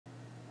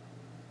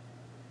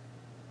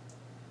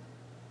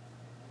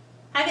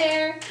Hi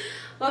there!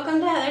 Welcome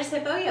to Heather's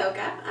Hippo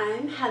Yoga.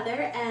 I'm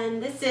Heather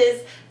and this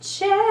is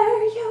chair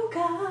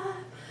yoga.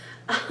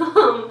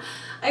 I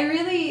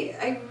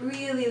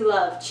really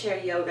love chair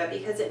yoga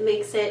because it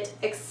makes it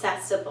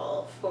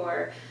accessible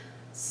for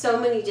so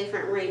many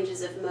different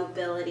ranges of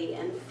mobility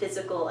and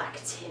physical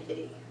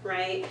activity,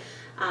 right?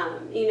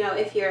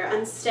 If you're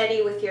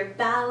unsteady with your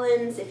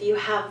balance, if you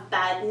have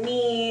bad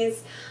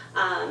knees,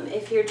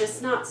 if you're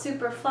just not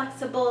super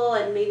flexible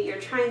and maybe you're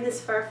trying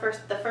this for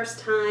the first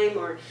time,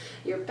 or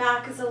your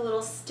back is a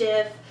little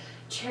stiff,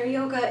 chair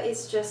yoga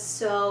is just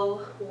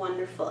so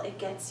wonderful. It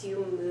gets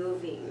you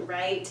moving,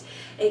 right?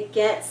 It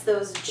gets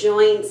those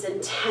joints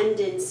and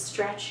tendons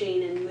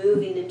stretching and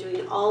moving and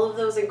doing all of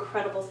those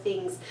incredible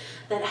things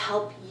that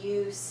help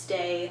you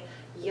stay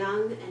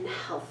young and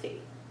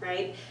healthy,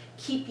 right?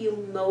 Keep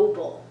you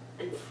mobile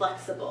and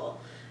flexible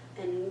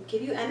and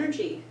give you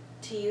energy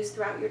to use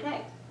throughout your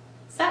day.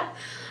 So,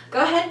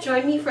 go ahead,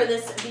 join me for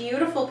this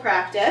beautiful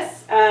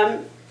practice.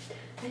 And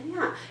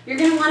yeah, you're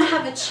going to want to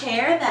have a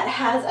chair that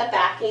has a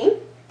backing,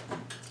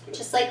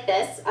 just like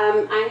this.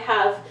 I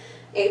have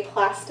a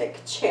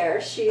plastic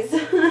chair. She's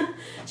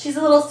she's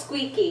a little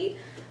squeaky.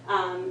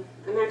 I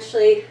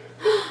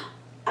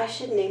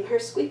should name her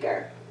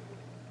Squeaker.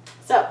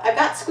 So, I've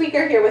got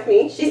Squeaker here with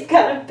me. She's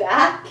got a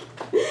back.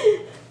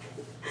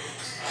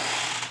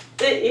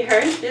 You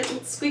heard?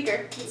 It's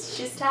Squeaker.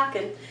 She's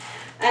talking.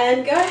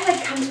 And go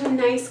ahead, come to a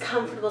nice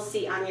comfortable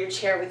seat on your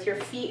chair with your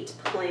feet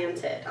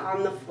planted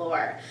on the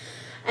floor.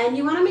 And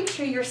you want to make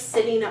sure you're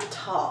sitting up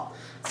tall.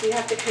 So you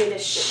have to kind of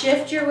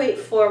shift your weight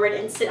forward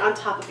and sit on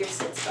top of your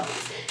sits bones.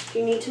 If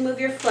you need to move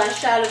your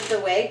flesh out of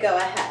the way, go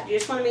ahead. You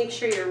just want to make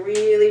sure you're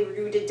really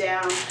rooted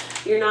down.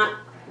 You're not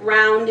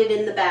rounded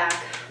in the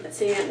back, but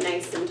sitting up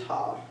nice and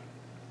tall.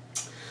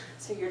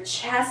 So your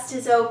chest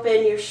is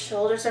open, your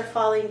shoulders are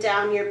falling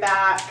down your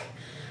back,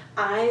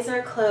 eyes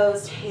are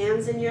closed,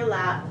 hands in your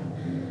lap.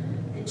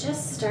 And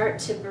just start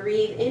to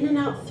breathe in and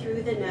out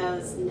through the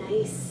nose,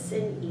 nice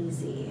and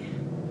easy.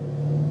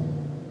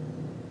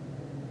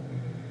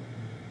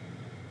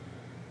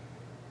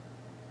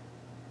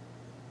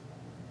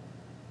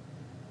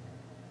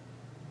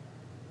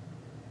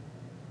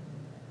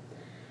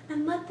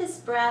 And let this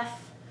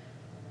breath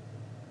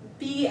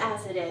be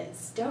as it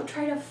is. Don't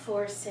try to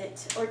force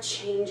it or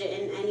change it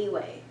in any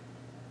way.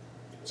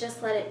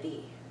 Just let it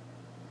be.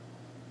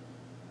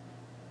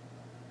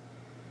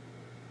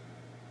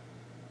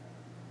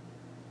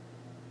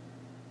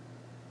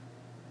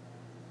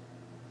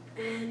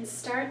 And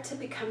start to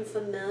become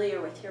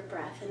familiar with your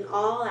breath in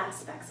all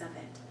aspects of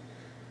it.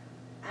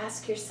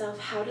 Ask yourself,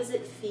 how does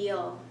it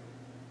feel?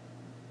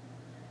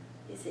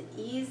 Is it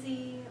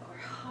easy or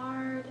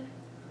hard?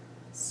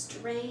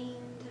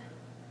 Strained?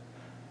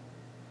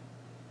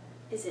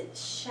 Is it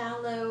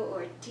shallow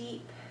or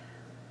deep?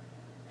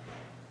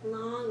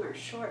 Long or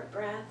short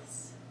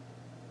breaths?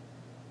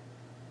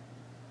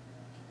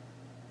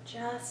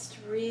 Just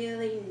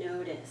really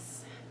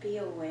notice. Be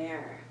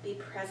aware, be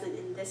present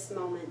in this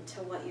moment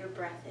to what your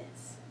breath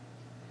is.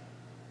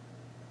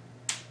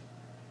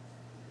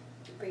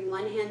 Bring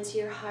one hand to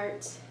your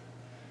heart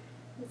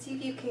and see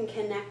if you can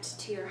connect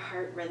to your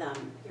heart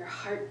rhythm, your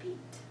heartbeat.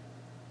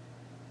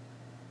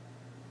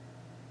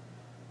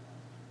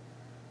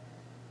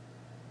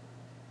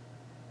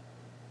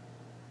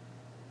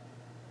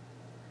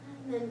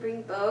 And then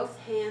bring both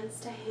hands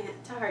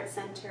to heart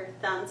center,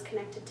 thumbs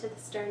connected to the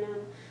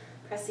sternum,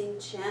 pressing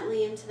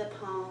gently into the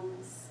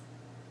palms.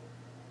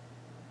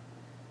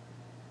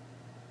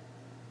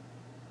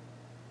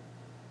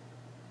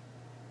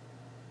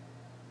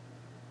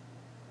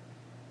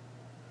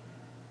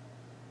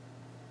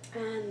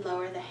 And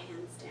lower the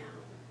hands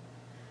down.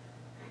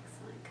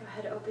 Excellent. Go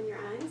ahead, open your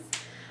eyes.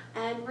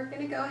 And we're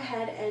going to go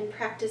ahead and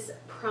practice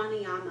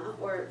pranayama,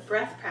 or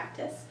breath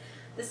practice.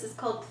 This is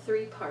called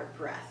three-part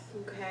breath.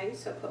 Okay,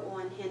 so put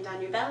one hand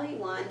on your belly,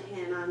 one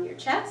hand on your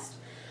chest.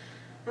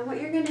 And what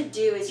you're going to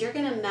do is you're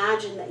going to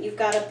imagine that you've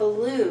got a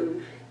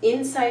balloon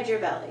inside your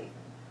belly,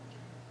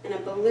 and a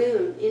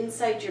balloon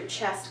inside your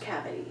chest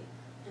cavity,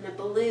 and a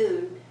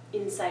balloon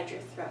inside your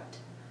throat.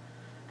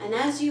 And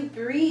as you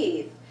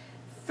breathe,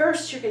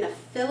 first, you're going to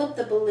fill up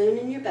the balloon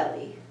in your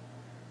belly.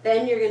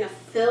 Then you're going to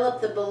fill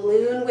up the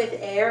balloon with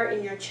air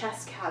in your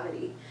chest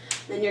cavity.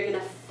 Then you're going to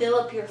fill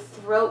up your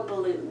throat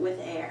balloon with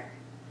air.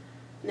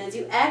 And as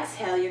you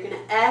exhale, you're going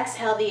to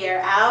exhale the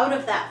air out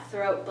of that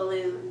throat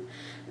balloon,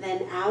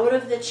 then out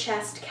of the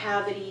chest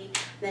cavity,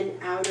 then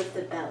out of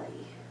the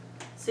belly.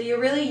 So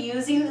you're really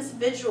using this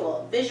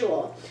visual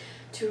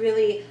to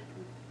really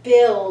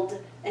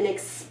build and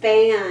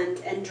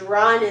expand and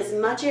draw in as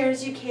much air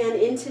as you can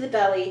into the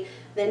belly,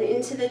 then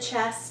into the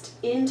chest,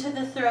 into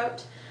the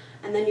throat,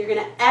 and then you're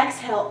going to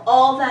exhale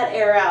all that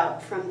air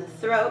out from the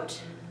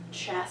throat,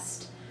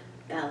 chest,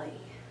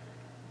 belly.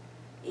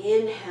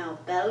 Inhale,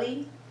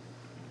 belly,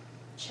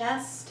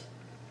 chest,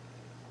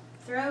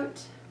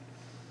 throat.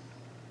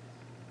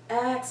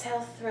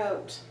 Exhale,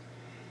 throat,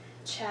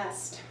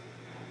 chest,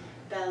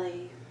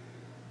 belly.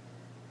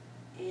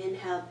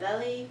 Inhale,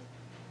 belly,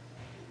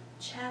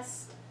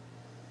 chest,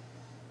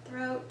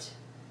 throat,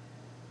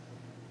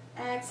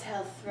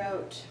 Exhale,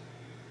 throat,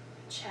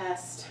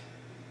 chest,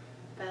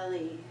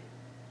 belly.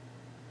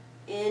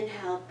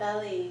 Inhale,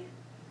 belly,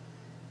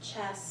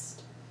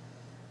 chest,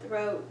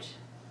 throat.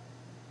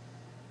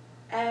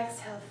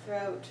 Exhale,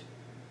 throat,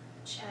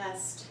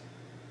 chest,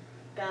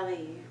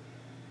 belly.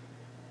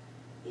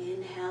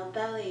 Inhale,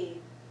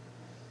 belly,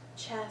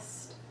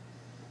 chest,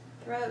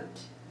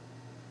 throat.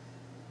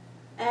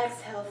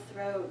 Exhale,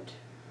 throat,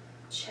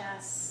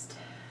 chest,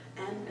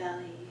 and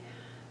belly.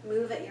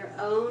 Move at your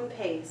own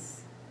pace.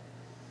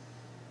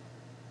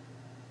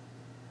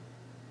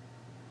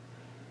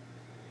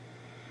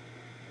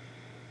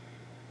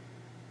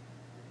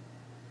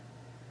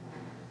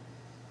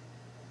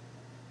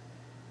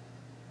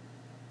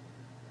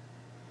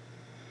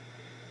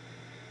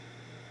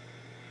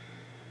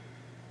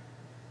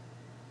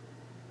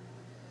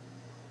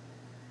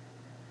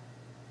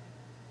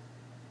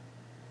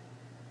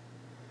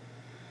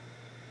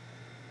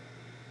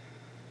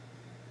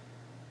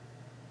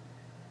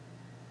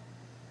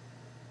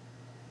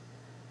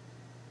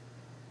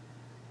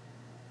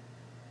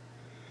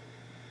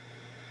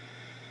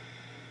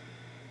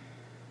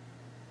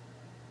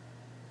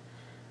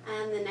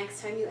 And the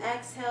next time you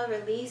exhale,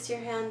 release your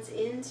hands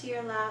into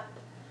your lap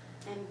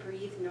and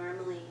breathe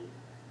normally.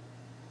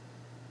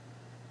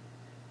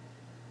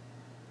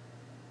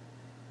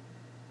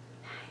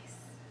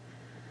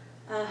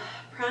 Nice.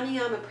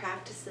 Pranayama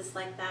practices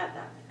like that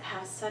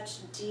have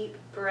such deep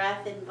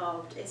breath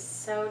involved is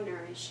so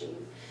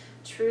nourishing.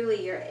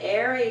 Truly, you're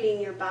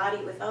aerating your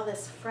body with all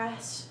this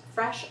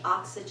fresh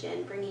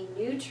oxygen, bringing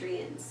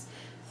nutrients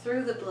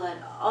through the blood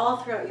all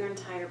throughout your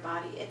entire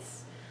body.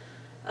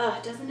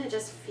 Doesn't it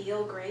just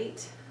feel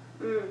great?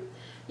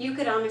 You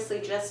could honestly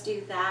just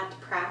do that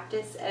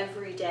practice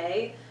every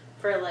day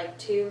for like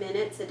 2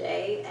 minutes a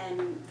day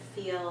and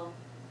feel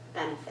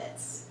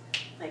benefits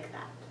like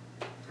that.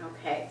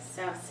 Okay,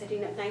 so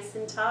sitting up nice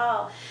and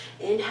tall.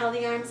 Inhale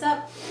the arms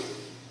up.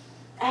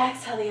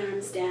 Exhale the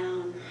arms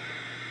down.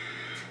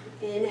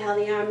 Inhale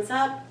the arms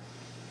up.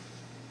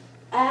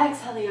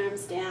 Exhale the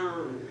arms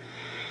down.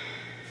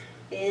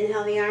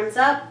 Inhale the arms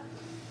up.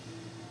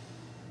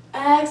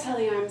 Exhale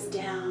the arms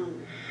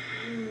down.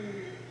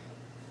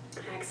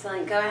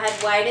 Excellent. Go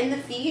ahead, widen the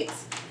feet.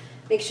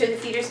 Make sure the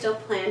feet are still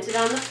planted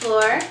on the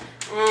floor.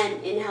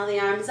 And inhale the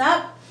arms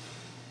up.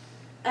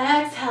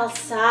 Exhale,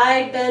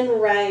 side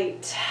bend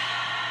right.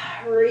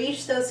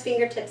 Reach those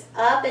fingertips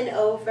up and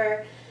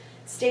over.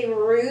 Stay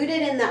rooted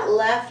in that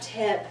left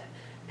hip.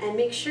 And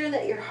make sure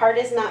that your heart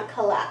is not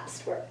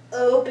collapsed. We're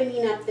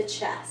opening up the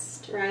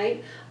chest,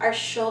 right? Our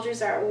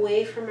shoulders are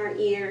away from our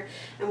ear,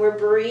 and we're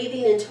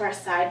breathing into our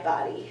side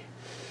body.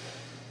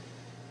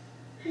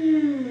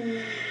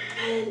 And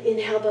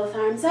inhale both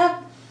arms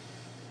up.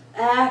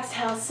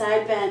 Exhale,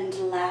 side bend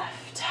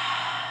left.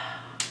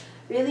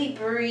 Really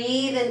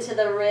breathe into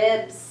the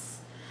ribs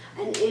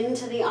and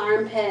into the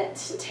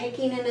armpit,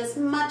 taking in as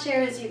much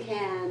air as you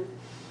can.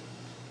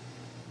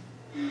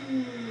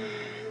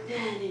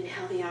 And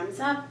inhale the arms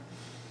up.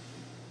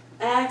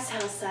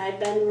 Exhale, side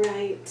bend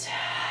right.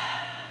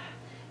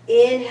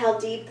 Inhale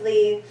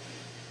deeply.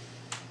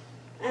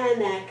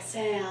 And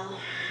exhale.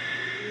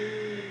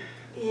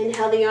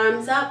 Inhale the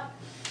arms up.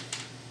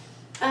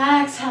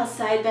 Exhale,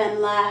 side bend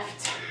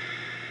left.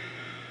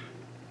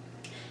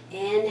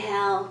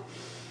 Inhale.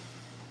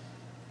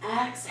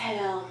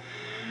 Exhale.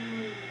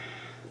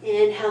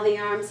 Inhale the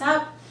arms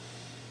up.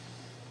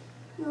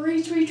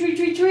 Reach, reach, reach,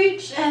 reach,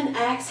 reach. And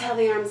exhale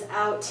the arms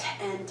out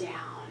and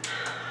down.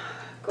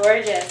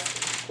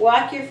 Gorgeous.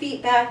 Walk your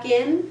feet back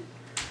in.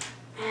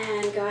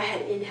 And go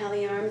ahead, inhale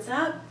the arms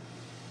up.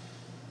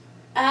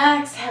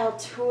 Exhale,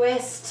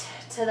 twist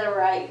to the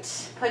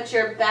right. Put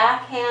your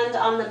back hand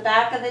on the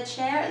back of the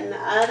chair and the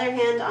other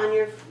hand on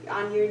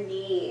your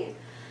knee.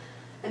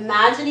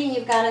 Imagining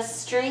you've got a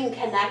string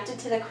connected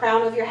to the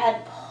crown of your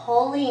head,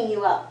 pulling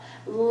you up,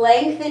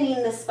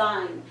 lengthening the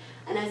spine.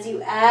 And as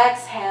you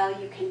exhale,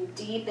 you can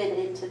deepen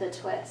into the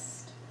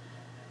twist.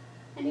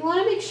 And you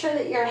want to make sure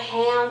that your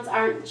hands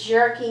aren't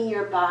jerking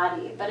your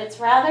body, but it's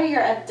rather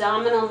your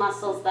abdominal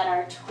muscles that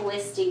are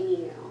twisting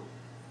you.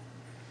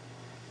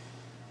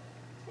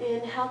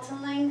 Inhale to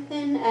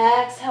lengthen,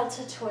 exhale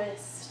to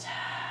twist.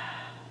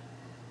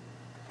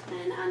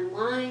 And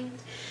unwind.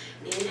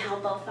 Inhale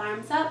both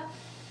arms up.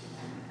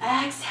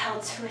 Exhale,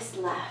 twist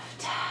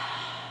left.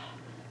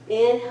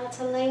 Inhale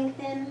to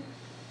lengthen.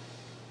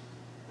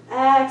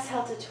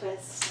 Exhale to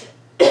twist.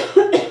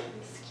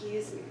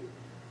 Excuse me.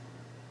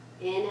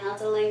 Inhale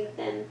to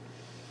lengthen.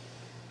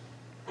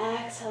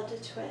 Exhale to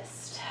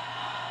twist.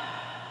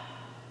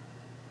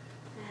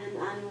 And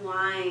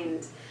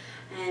unwind.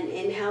 And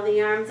inhale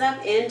the arms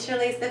up.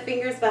 Interlace the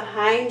fingers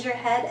behind your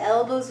head,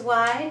 elbows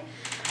wide.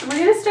 And we're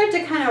going to start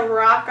to kind of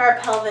rock our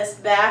pelvis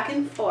back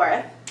and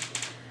forth.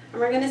 And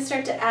we're going to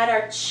start to add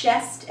our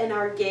chest and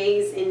our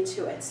gaze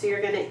into it. So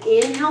you're going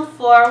to inhale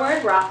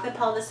forward, rock the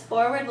pelvis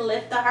forward,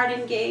 lift the heart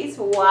and gaze,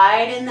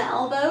 widen the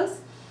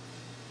elbows.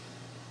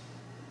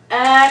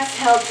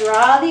 Exhale,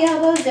 draw the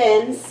elbows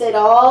in, sit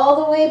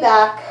all the way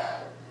back,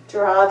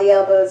 draw the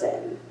elbows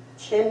in,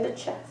 chin to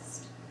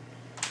chest.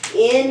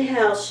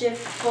 Inhale, shift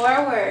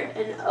forward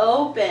and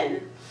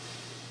open.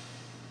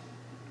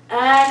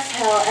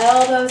 Exhale,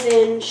 elbows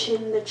in,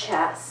 chin to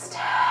chest.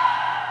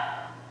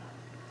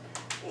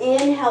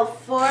 Inhale,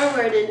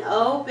 forward and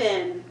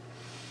open.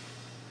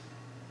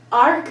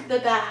 Arc the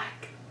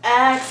back.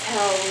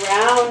 Exhale,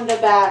 round the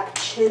back,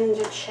 chin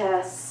to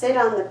chest. Sit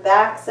on the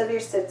backs of your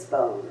sits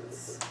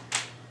bones.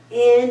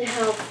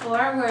 Inhale,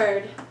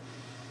 forward.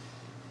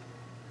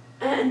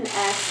 And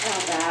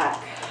exhale,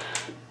 back.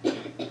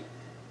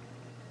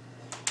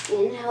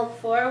 Inhale,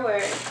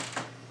 forward.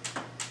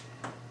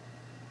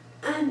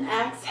 And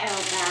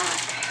exhale,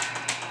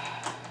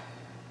 back.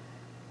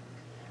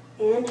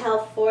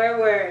 Inhale,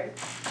 forward.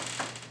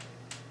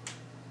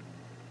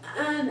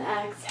 And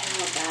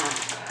exhale, back.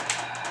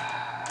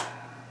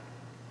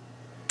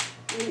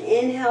 And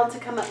inhale to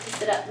come up to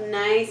sit up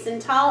nice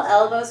and tall,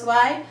 elbows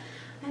wide,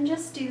 and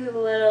just do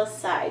little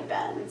side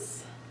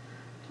bends.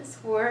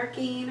 Just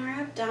working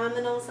our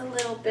abdominals a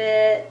little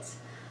bit.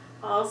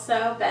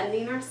 Also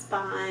bending our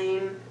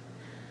spine.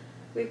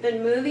 We've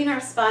been moving our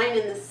spine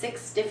in the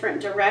 6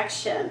 different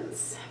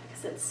directions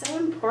because it's so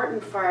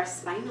important for our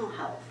spinal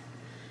health,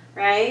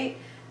 right?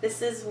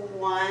 This is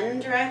 1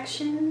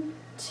 direction,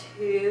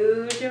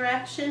 2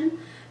 direction,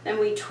 then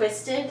we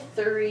twisted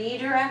 3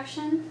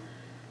 direction,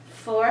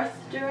 4th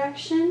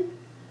direction,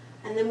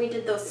 and then we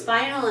did those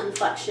spinal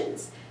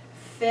inflections,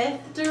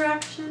 5th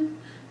direction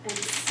and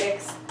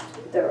 6th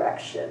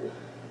direction.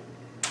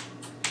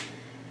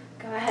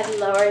 Go ahead and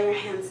lower your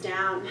hands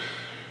down.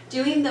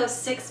 Doing those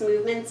 6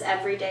 movements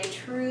every day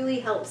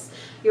truly helps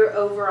your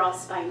overall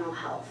spinal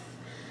health.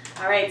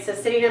 All right, so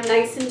sitting up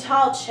nice and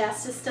tall,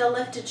 chest is still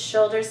lifted,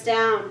 shoulders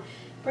down.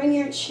 Bring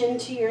your chin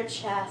to your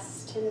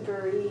chest and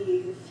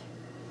breathe.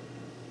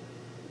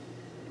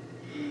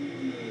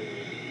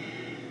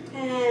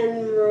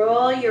 And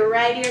roll your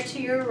right ear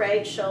to your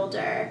right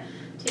shoulder.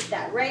 Take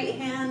that right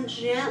hand,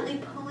 gently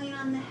pulling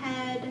on the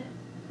head.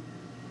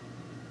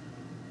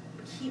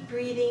 Keep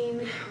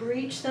breathing.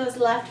 Reach those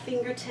left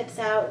fingertips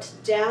out,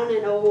 down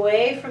and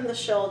away from the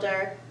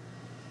shoulder.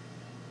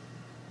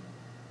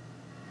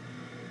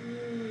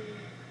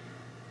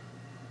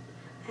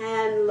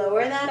 And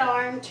lower that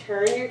arm,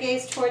 turn your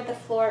gaze toward the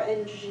floor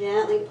and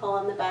gently pull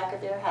on the back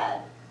of your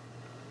head.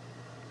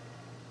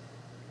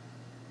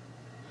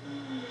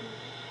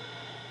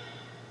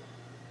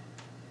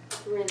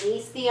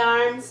 Release the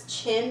arms,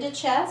 chin to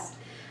chest,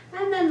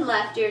 and then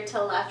left ear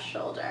to left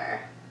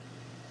shoulder.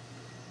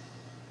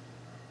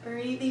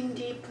 Breathing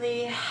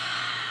deeply.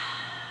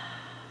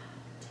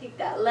 Take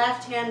that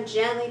left hand,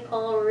 gently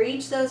pull,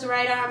 reach those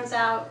right arms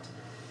out,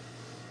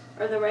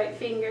 or the right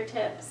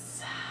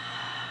fingertips.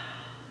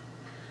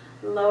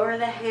 Lower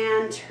the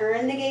hand,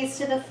 turn the gaze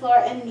to the floor,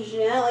 and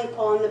gently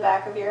pull on the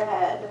back of your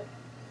head.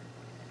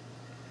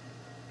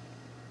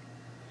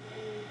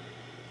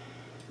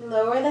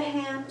 Lower the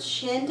hand,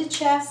 chin to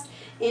chest,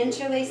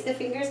 interlace the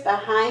fingers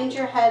behind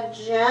your head,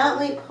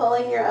 gently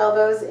pulling your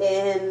elbows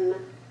in.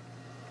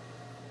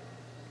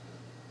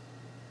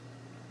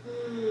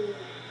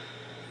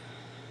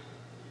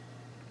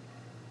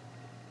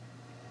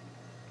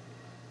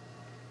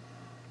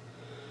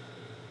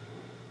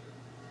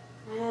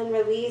 And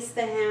release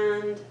the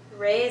hand,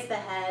 raise the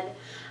head,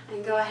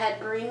 and go ahead,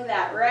 bring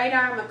that right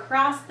arm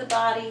across the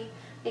body,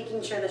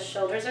 making sure the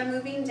shoulders are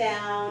moving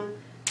down,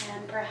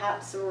 and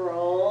perhaps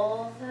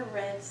roll the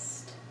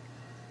wrist.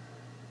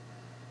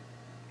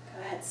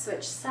 Go ahead,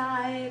 switch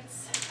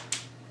sides,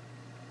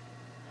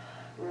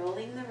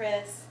 rolling the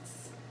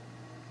wrists.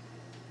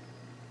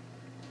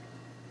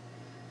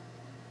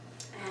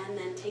 And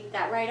then take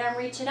that right arm,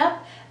 reach it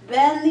up,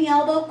 bend the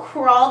elbow,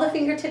 crawl the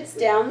fingertips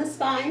down the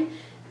spine,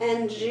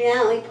 and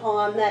gently pull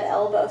on that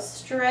elbow,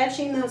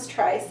 stretching those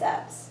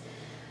triceps.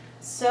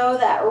 So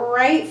that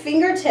right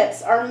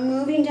fingertips are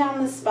moving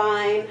down the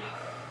spine.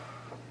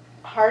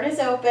 Heart is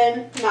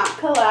open, not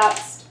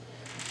collapsed.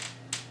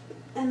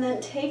 And then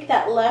take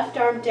that left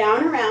arm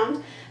down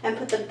around and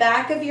put the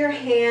back of your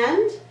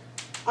hand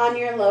on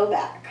your low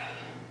back.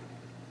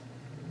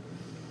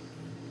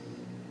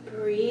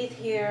 Breathe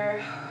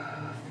here.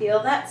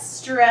 Feel that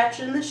stretch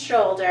in the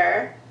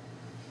shoulder.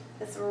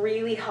 This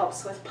really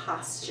helps with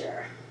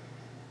posture.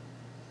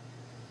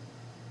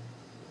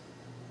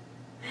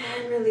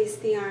 And release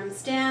the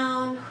arms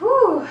down.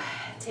 Whew.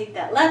 Take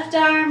that left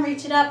arm,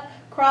 reach it up,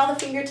 crawl the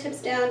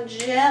fingertips down,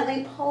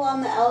 gently pull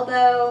on the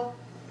elbow.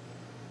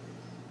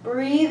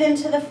 Breathe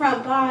into the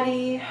front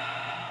body.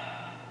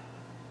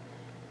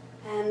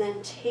 And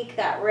then take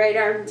that right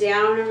arm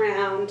down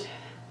around.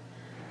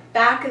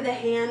 Back of the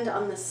hand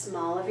on the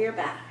small of your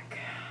back.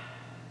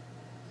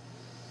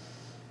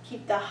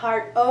 Keep the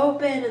heart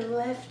open and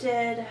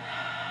lifted.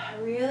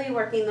 Really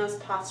working those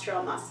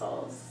postural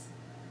muscles.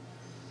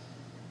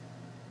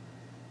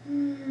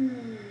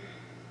 And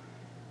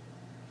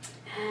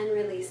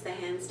release the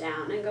hands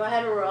down. And go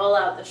ahead and roll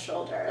out the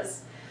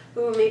shoulders.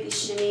 Ooh, maybe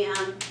shimmy.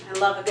 I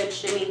love a good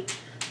shimmy.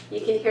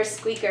 You can hear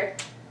squeaker.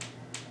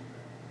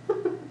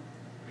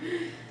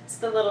 It's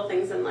the little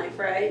things in life,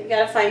 right? You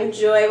gotta find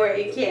joy where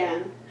you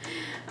can.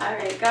 All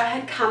right, go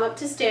ahead, come up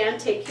to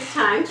stand, take your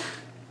time.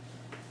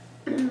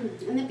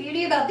 And the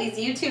beauty about these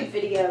YouTube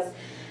videos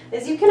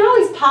is you can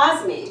always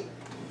pause me,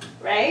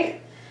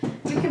 right?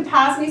 You can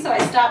pause me so I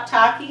stop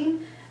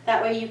talking.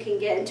 That way you can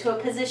get into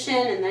a position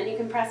and then you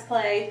can press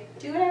play.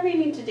 Do whatever you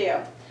need to do.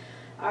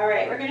 All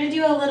right, we're going to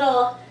do a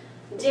little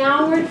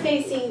downward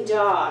facing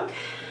dog.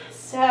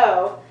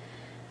 So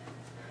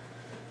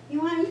you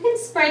can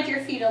spread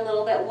your feet a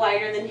little bit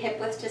wider than hip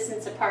width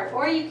distance apart,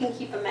 or you can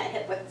keep them at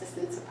hip width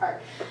distance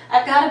apart.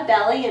 I've got a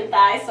belly and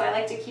thighs, so I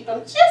like to keep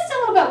them just a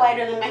little bit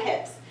wider than my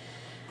hips.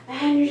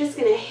 And you're just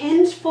going to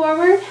hinge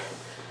forward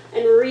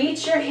and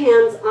reach your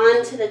hands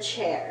onto the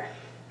chair.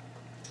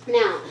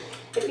 Now,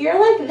 if you're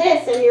like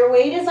this and your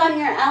weight is on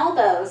your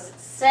elbows,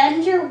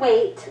 send your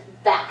weight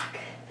back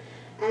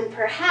and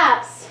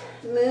perhaps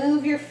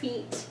move your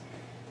feet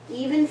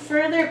even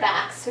further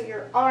back so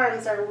your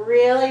arms are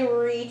really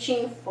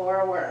reaching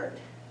forward,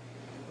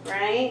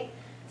 right?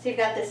 So you've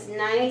got this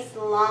nice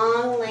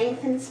long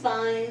lengthened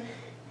spine, and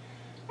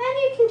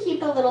you can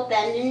keep a little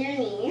bend in your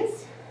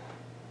knees.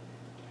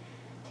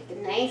 Take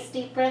a nice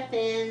deep breath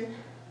in.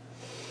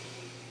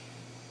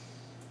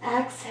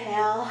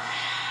 Exhale.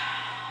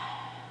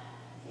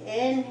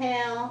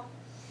 Inhale.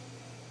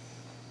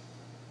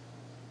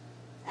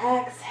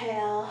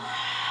 Exhale.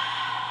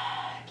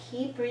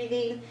 Keep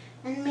breathing.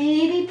 And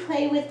maybe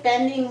play with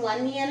bending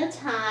one knee at a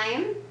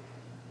time.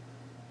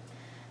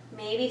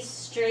 Maybe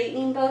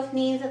straightening both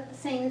knees at the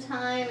same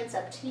time. It's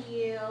up to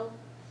you.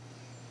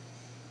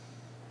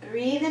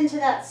 Breathe into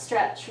that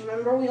stretch.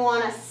 Remember, we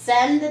want to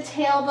send the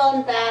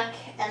tailbone back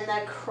and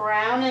the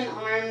crown and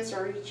arms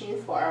are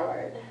reaching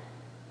forward.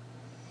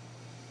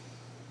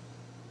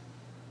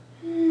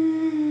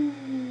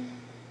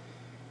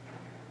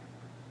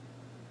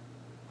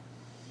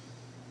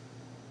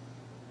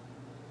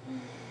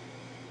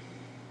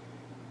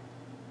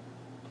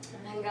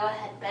 And go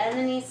ahead, bend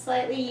the knees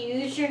slightly.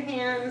 Use your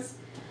hands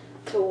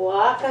to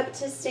walk up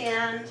to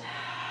stand.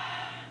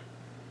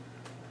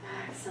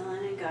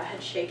 Excellent. And go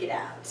ahead, shake it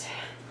out.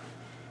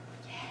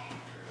 Yeah.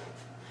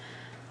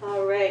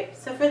 All right.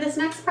 So for this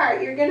next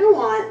part, you're going to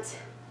want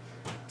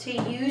to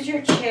use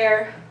your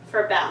chair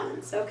for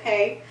balance,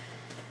 okay?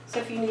 So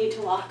if you need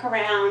to walk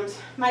around,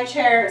 my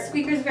chair,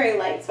 squeaker is very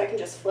light, so I can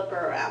just flip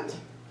her around.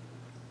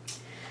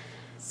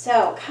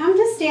 So come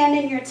to stand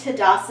in your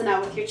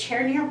Tadasana with your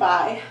chair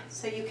nearby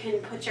so you can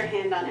put your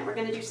hand on it. We're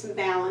going to do some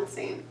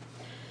balancing.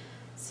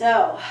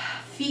 So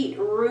feet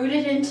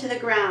rooted into the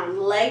ground,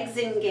 legs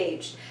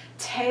engaged,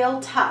 tail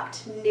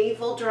tucked,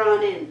 navel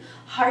drawn in,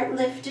 heart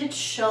lifted,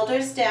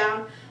 shoulders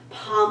down,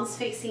 palms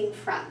facing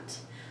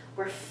front.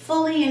 We're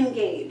fully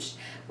engaged.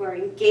 We're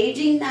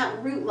engaging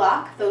that root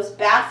lock, those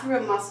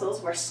bathroom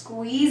muscles. We're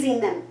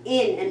squeezing them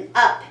in and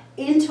up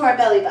into our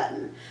belly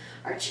button.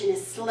 Our chin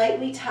is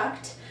slightly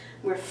tucked.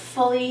 We're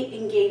fully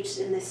engaged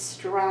in this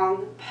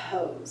strong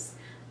pose,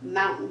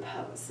 mountain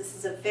pose. This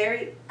is a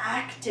very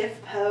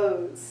active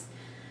pose.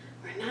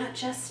 We're not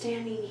just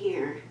standing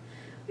here.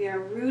 We are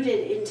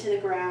rooted into the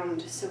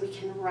ground so we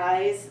can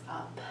rise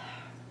up.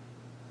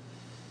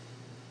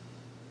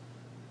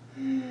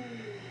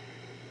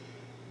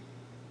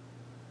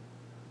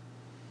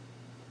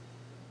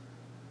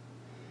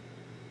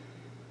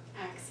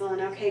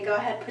 Excellent. Okay, go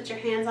ahead, put your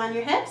hands on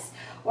your hips,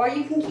 or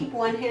you can keep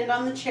one hand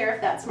on the chair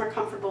if that's more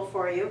comfortable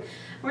for you.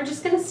 We're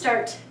just going to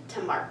start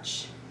to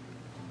march.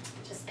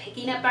 Just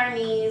picking up our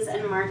knees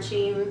and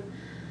marching,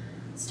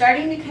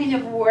 starting to kind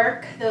of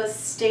work those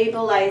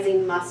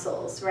stabilizing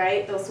muscles,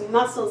 right? Those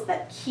muscles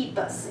that keep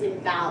us in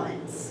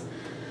balance.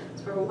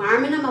 So we're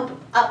warming them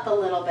up a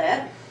little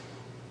bit.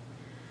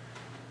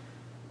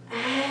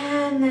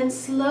 And then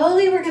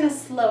slowly we're going to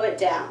slow it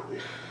down.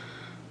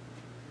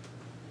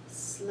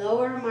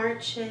 Slower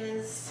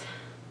marches,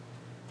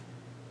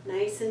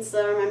 nice and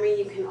slow. Remember,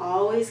 you can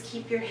always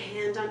keep your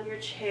hand on your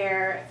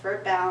chair for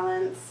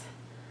balance.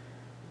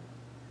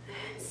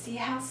 And see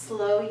how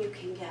slow you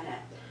can get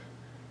it.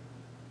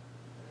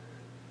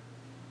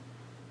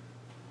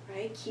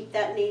 Right? Keep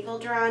that navel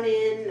drawn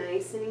in,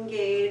 nice and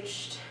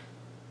engaged.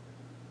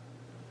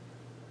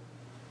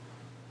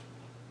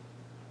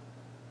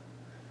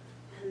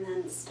 And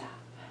then stop.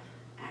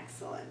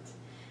 Excellent.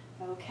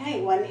 Okay,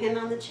 one hand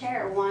on the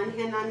chair, one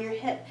hand on your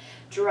hip.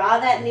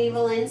 Draw that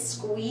navel in,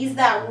 squeeze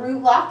that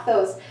root lock,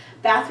 those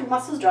bathroom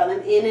muscles, draw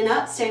them in and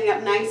up, standing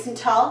up nice and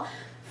tall.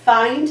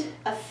 Find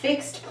a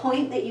fixed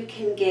point that you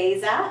can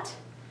gaze at.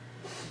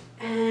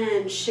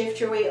 And shift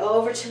your weight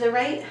over to the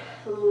right.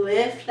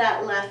 Lift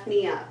that left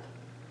knee up.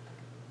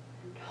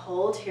 And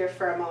hold here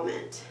for a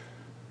moment.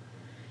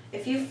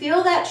 If you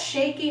feel that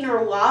shaking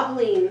or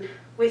wobbling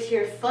with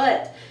your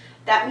foot,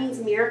 that means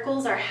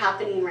miracles are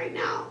happening right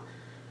now.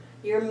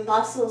 Your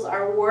muscles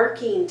are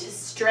working to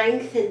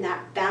strengthen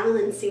that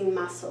balancing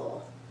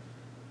muscle.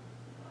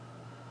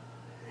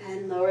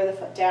 And lower the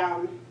foot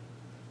down.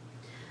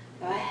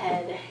 Go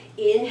ahead.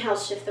 Inhale,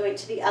 shift the weight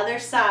to the other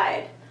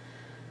side.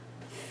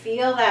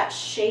 Feel that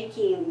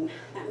shaking.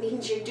 That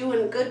means you're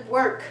doing good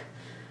work.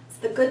 It's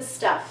the good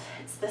stuff.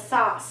 It's the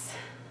sauce.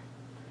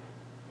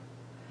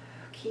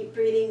 Keep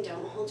breathing.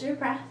 Don't hold your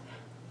breath.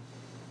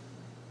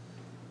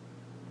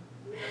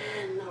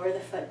 And lower lower the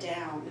foot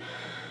down.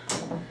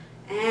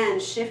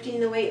 And shifting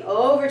the weight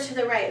over to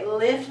the right.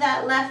 Lift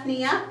that left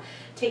knee up,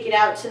 take it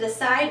out to the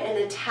side, and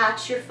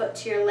attach your foot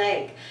to your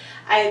leg.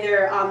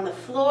 Either on the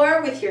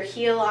floor with your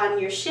heel on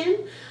your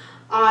shin,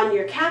 on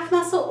your calf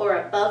muscle, or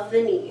above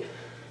the knee.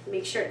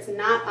 Make sure it's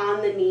not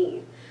on the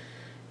knee.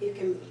 You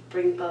can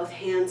bring both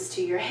hands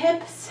to your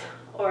hips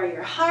or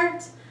your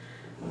heart,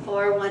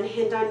 or one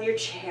hand on your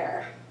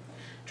chair.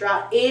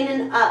 Draw in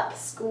and up.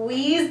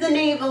 Squeeze the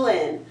navel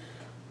in.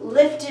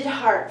 Lifted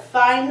heart.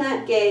 Find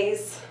that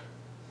gaze.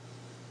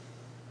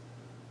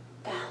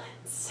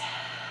 Balance.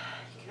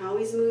 You can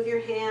always move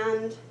your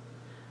hand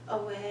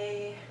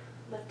away.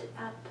 Lift it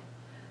up.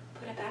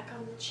 Put it back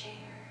on the chair.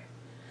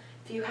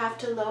 If you have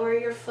to lower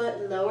your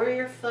foot, lower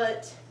your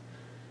foot.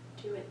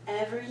 Do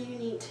whatever you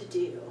need to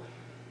do.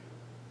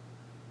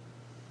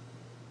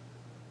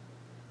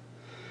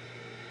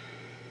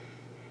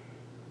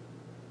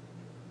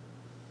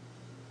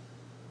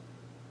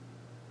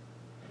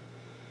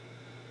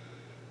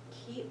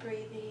 Keep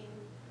breathing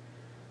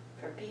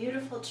for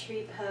beautiful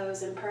tree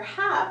pose, and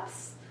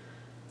perhaps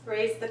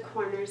raise the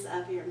corners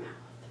of your mouth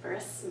for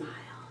a smile.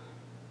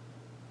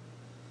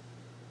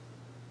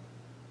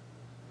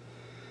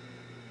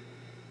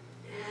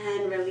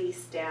 And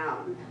release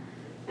down.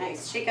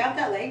 Nice. Shake out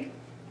that leg.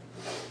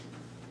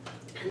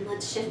 And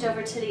let's shift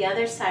over to the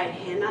other side,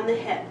 hand on the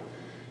hip.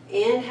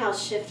 Inhale,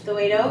 shift the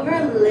weight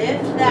over,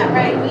 lift that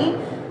right knee,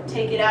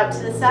 take it out to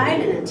the side,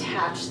 and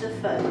attach the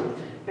foot.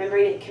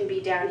 Remembering it can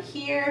be down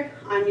here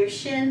on your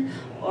shin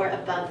or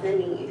above the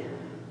knee.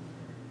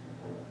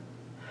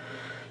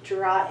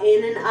 Draw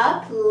in and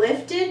up,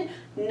 lifted,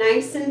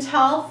 nice and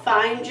tall.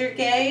 Find your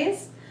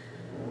gaze.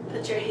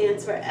 Put your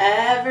hands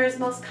wherever is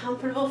most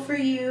comfortable for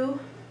you.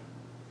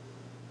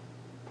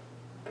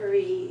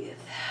 Breathe.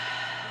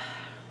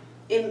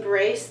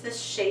 Embrace the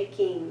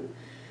shaking.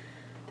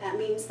 That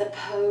means the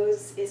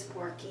pose is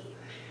working.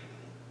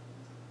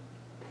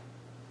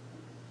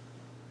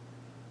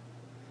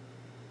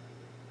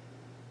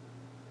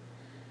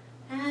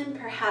 And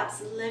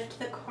perhaps lift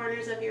the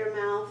corners of your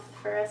mouth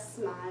for a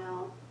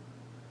smile.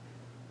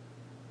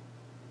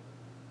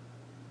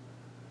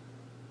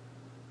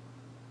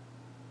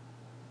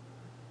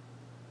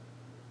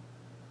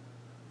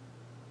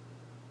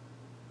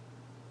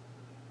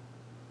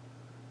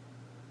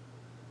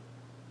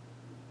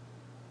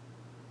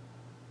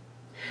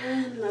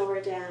 And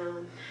lower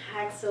down.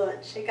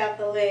 Excellent. Shake out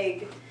the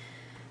leg.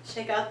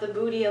 Shake out the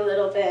booty a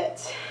little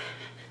bit.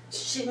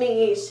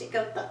 Shimmy. Shake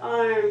out the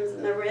arms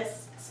and the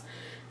wrists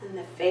and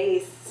the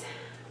face.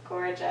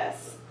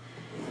 Gorgeous.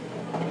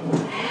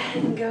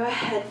 And go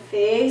ahead.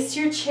 Face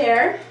your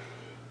chair.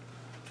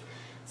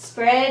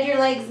 Spread your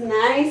legs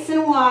nice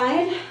and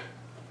wide.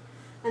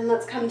 And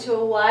let's come to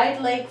a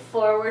wide leg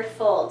forward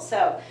fold.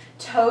 So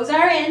toes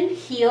are in,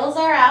 heels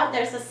are out.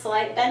 There's a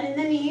slight bend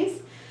in the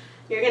knees.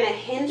 You're going to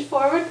hinge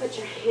forward, put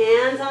your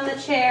hands on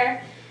the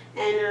chair,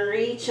 and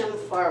reach them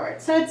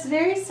forward. So it's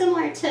very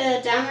similar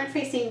to downward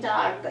facing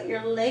dog, but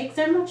your legs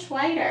are much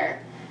wider.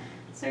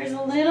 So there's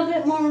a little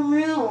bit more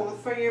room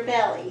for your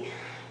belly.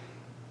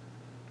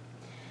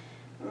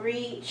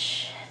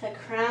 Reach the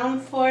crown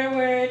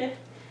forward,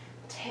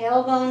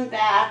 tailbone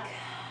back,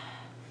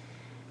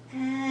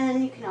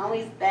 and you can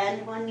always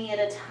bend one knee at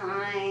a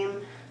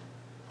time.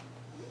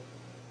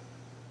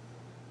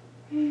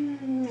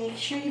 Make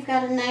sure you've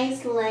got a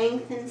nice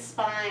lengthened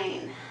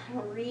spine.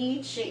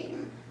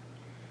 Reaching,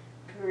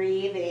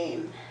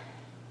 breathing.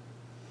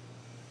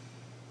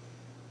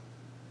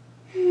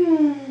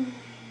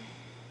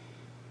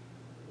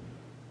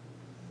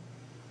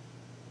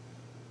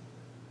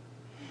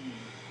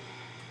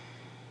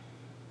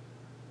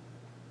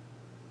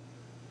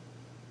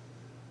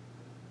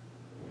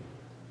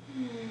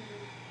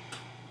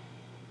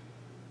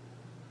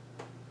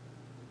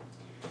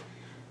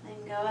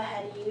 Go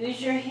ahead,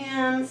 use your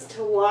hands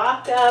to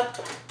walk up,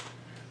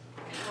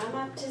 come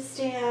up to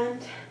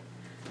stand,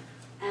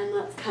 and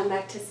let's come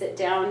back to sit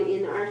down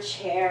in our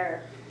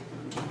chair.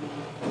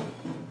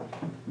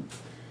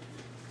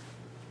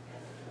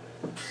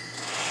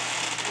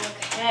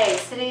 Okay,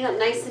 sitting up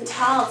nice and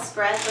tall,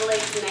 spread the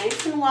legs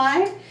nice and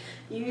wide.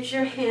 Use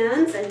your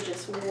hands and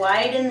just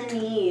widen the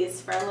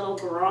knees for a little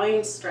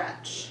groin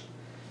stretch.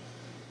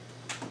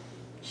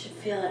 You should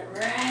feel it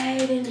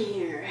right in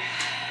here.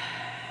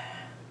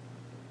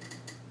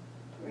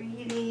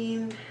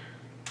 Breathing.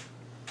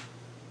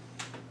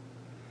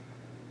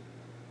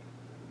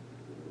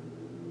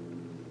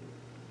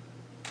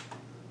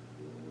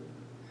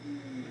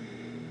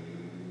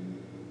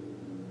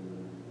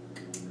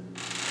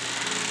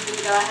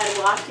 Go ahead,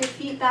 walk your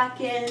feet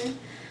back in.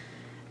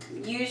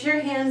 Use your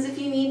hands if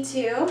you need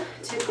to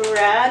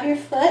grab your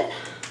foot,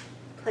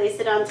 place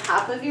it on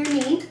top of your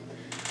knee,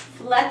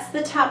 flex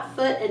the top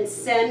foot and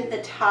send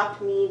the top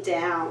knee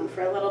down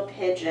for a little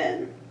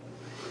pigeon.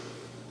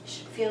 You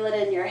should feel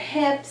it in your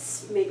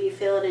hips, maybe you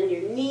feel it in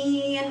your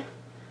knee,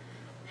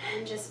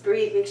 and just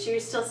breathe. Make sure you're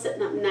still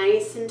sitting up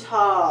nice and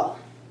tall,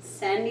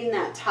 sending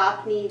that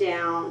top knee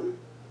down.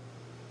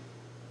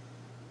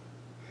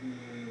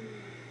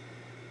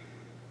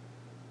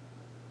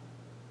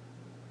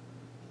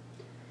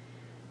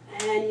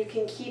 you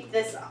can keep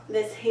this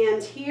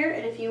hand here,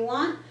 and if you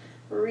want,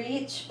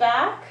 reach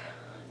back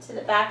to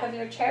the back of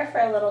your chair for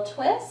a little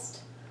twist.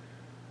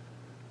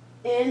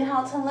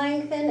 Inhale to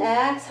lengthen,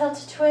 exhale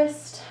to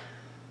twist.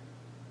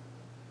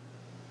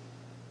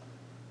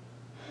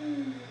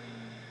 And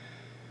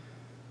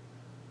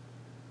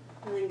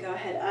then go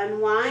ahead,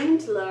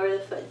 unwind, lower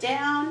the foot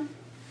down,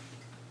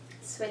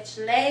 switch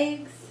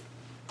legs.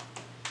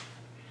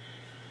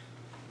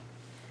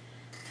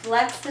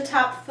 Flex the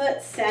top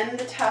foot, send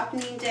the top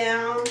knee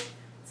down,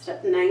 sit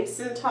up nice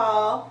and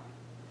tall.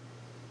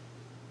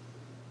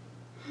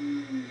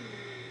 And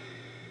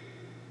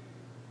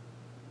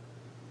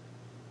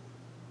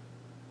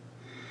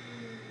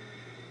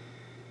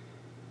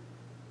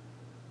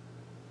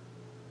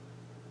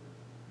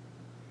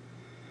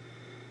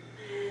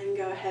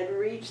go ahead,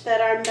 reach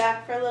that arm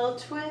back for a little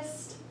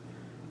twist.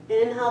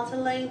 Inhale to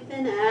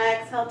lengthen,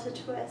 exhale to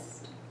twist.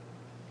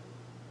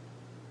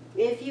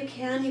 If you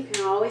can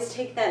always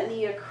take that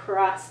knee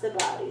across the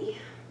body.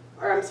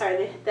 Or I'm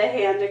sorry, the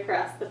hand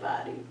across the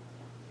body.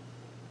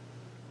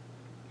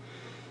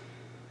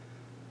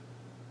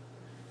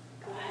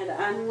 Go ahead,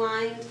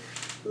 unwind,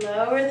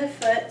 lower the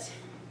foot.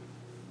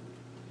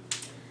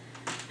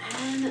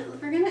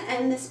 And we're going to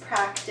end this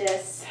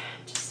practice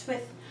just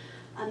with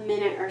a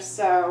minute or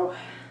so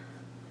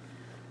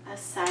of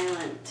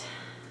silence.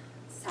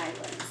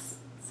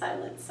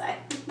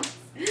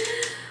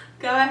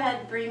 Go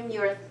ahead, bring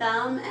your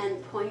thumb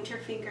and pointer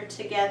finger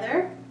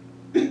together,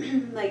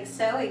 like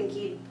so, in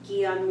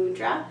Gyan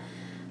Mudra.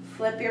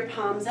 Flip your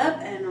palms up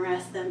and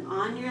rest them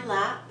on your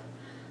lap.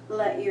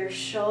 Let your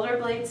shoulder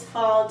blades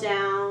fall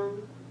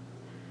down.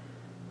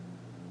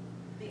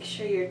 Make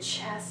sure your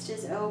chest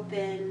is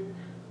open.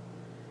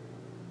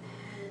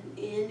 And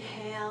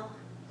inhale.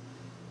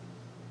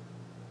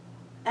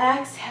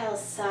 Exhale,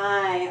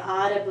 sigh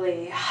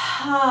audibly.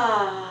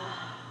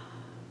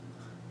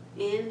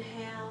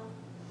 Inhale.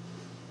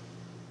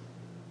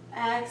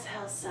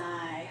 Exhale,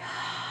 sigh.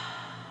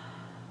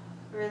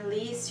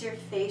 Release your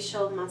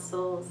facial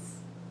muscles.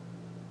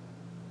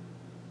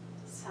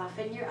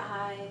 Soften your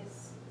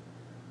eyes.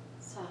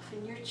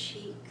 Soften your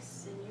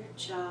cheeks and your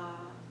jaw.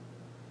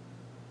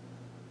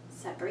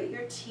 Separate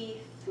your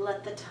teeth.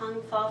 Let the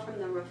tongue fall from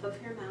the roof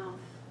of your mouth.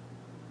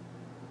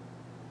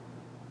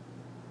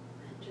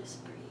 And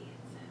just breathe.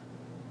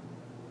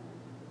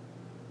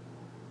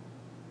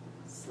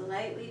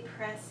 Slightly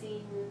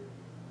pressing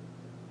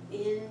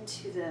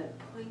into the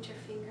pointer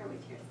finger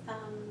with your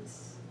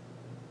thumbs.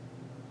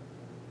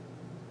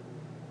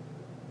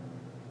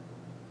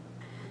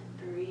 And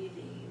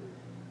breathing.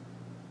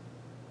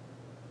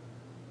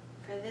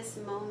 For this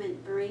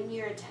moment, bring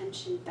your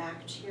attention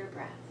back to your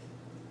breath.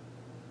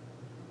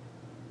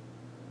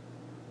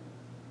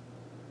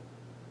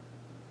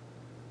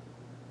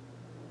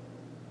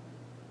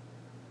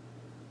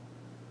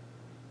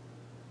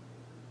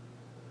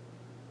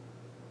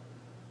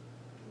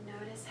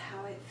 Notice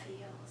how it feels.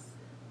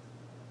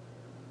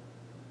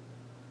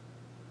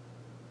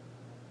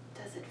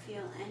 Does it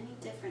feel any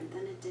different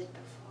than it did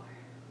before?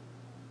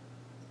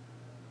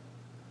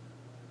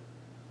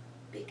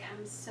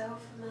 Become so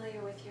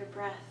familiar with your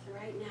breath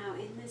right now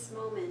in this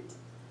moment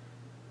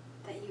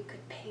that you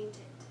could paint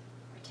it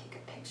or take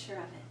a picture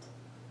of it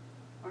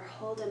or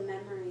hold a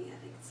memory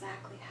of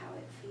exactly how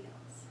it feels.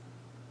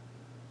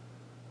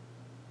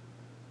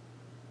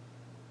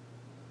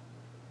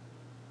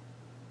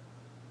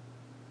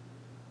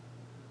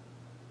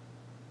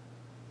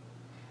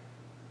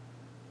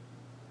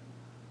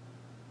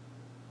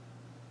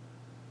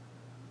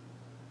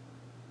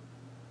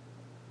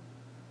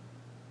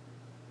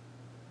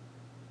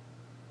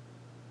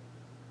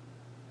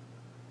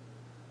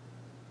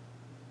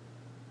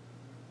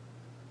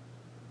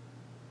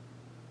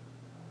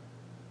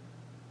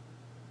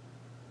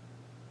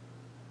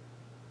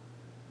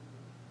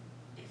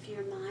 If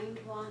your mind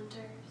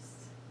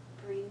wanders,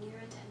 bring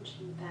your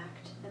attention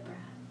back to the breath.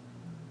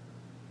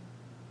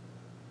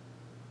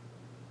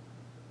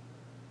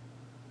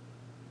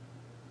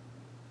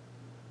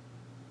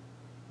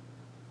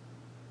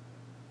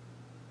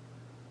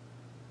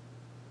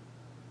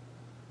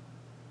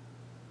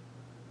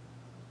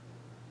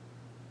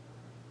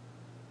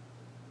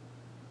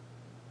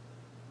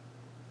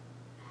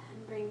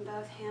 And bring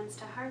both hands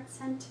to heart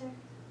center.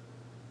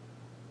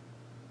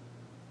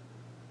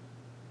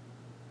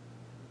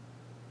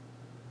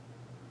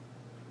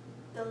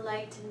 The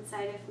light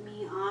inside of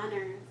me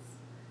honors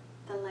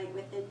the light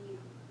within you.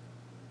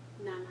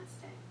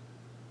 Namaste.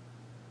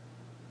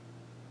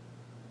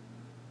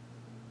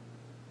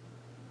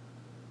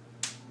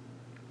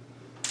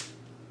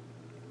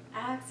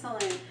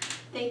 Excellent.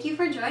 Thank you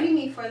for joining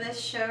me for this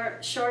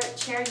short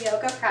chair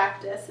yoga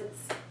practice.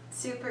 It's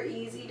super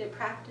easy to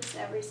practice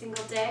every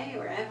single day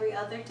or every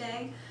other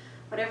day,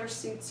 whatever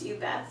suits you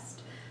best.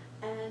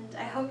 And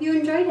I hope you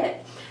enjoyed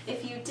it.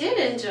 If you did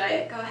enjoy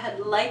it, go ahead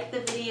and like the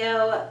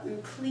video.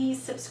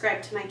 Please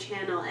subscribe to my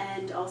channel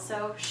and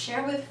also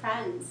share with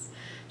friends.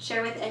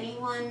 Share with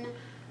anyone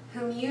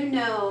whom you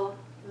know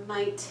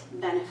might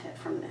benefit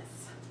from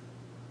this.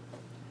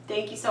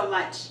 Thank you so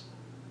much.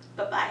 Bye.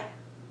 Bye-bye.